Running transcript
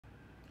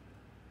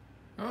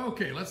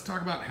Okay, let's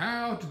talk about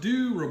how to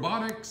do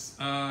robotics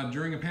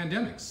during a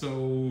pandemic.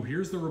 So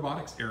here's the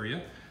robotics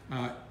area.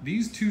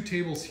 These two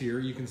tables here,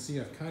 you can see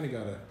I've kind of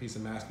got a piece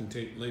of masking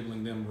tape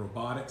labeling them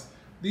robotics.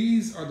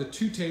 These are the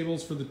two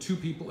tables for the two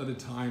people at a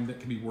time that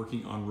can be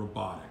working on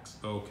robotics,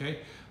 okay?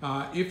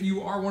 If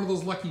you are one of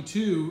those lucky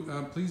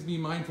two, please be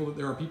mindful that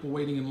there are people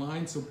waiting in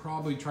line, so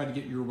probably try to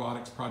get your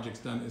robotics projects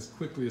done as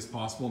quickly as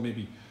possible,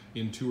 maybe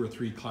in 2 or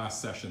 3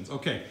 class sessions.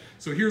 Okay,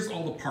 so here's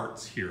all the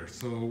parts here.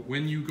 So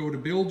when you go to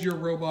build your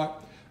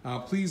robot,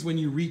 please, when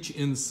you reach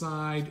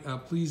inside,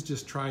 please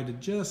just try to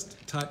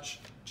touch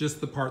just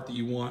the part that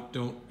you want.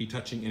 Don't be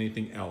touching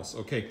anything else.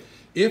 Okay,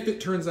 if it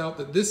turns out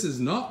that this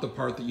is not the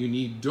part that you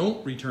need,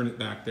 don't return it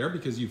back there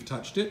because you've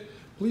touched it.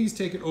 Please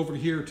take it over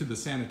here to the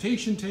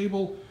sanitation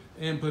table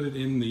and put it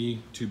in the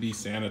to be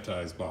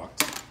sanitized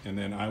box. And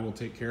then I will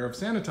take care of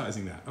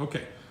sanitizing that.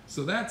 Okay,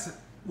 so that's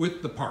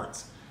with the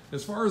parts.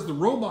 As far as the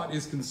robot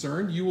is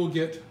concerned, you will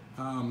get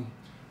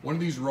one of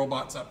these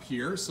robots up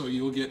here. So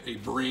you'll get a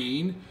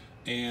brain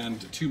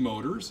and 2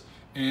 motors,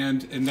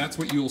 and that's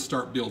what you'll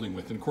start building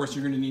with. And of course,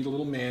 you're going to need a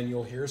little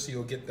manual here, so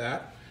you'll get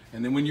that.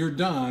 And then when you're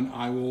done,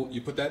 you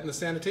put that in the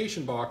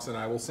sanitation box, and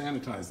I will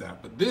sanitize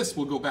that. But this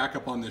will go back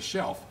up on this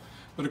shelf.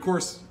 But of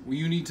course,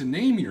 you need to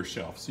name your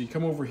shelf. So you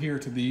come over here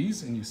to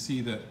these, and you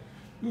see that,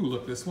 ooh,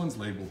 look, this one's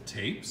labeled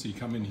tape. So you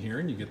come in here,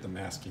 and you get the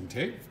masking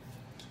tape.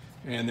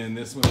 And then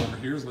this one over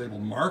here is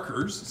labeled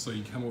markers. So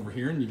you come over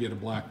here and you get a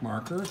black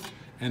marker,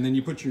 and then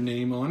you put your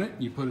name on it,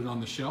 you put it on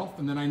the shelf,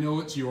 and then I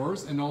know it's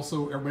yours, and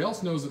also everybody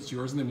else knows it's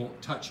yours, and they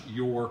won't touch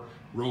your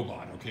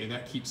robot, okay?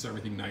 That keeps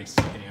everything nice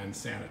and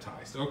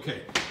sanitized.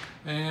 Okay,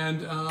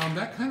 and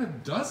that kind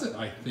of does it,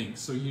 I think.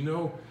 So you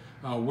know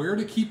where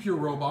to keep your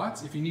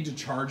robots. If you need to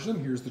charge them,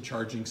 here's the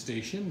charging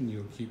station, and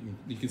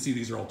you can see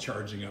these are all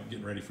charging up,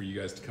 getting ready for you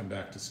guys to come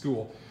back to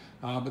school.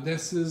 But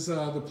this is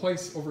the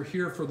place over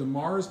here for the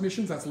Mars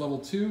missions. That's level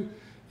 2.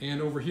 And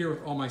over here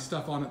with all my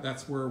stuff on it,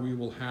 that's where we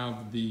will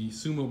have the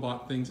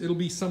SumoBot things. It'll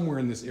be somewhere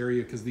in this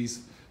area because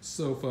these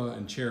sofa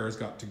and chairs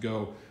got to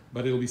go,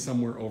 but it'll be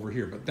somewhere over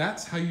here. But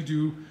that's how you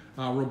do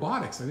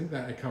robotics. I think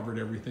that I covered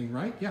everything,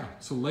 right? Yeah,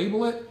 so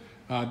label it.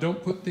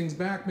 Don't put things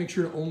back. Make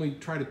sure to only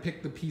try to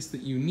pick the piece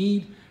that you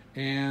need.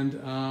 And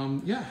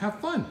yeah, have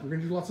fun. We're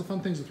gonna do lots of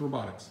fun things with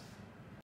robotics.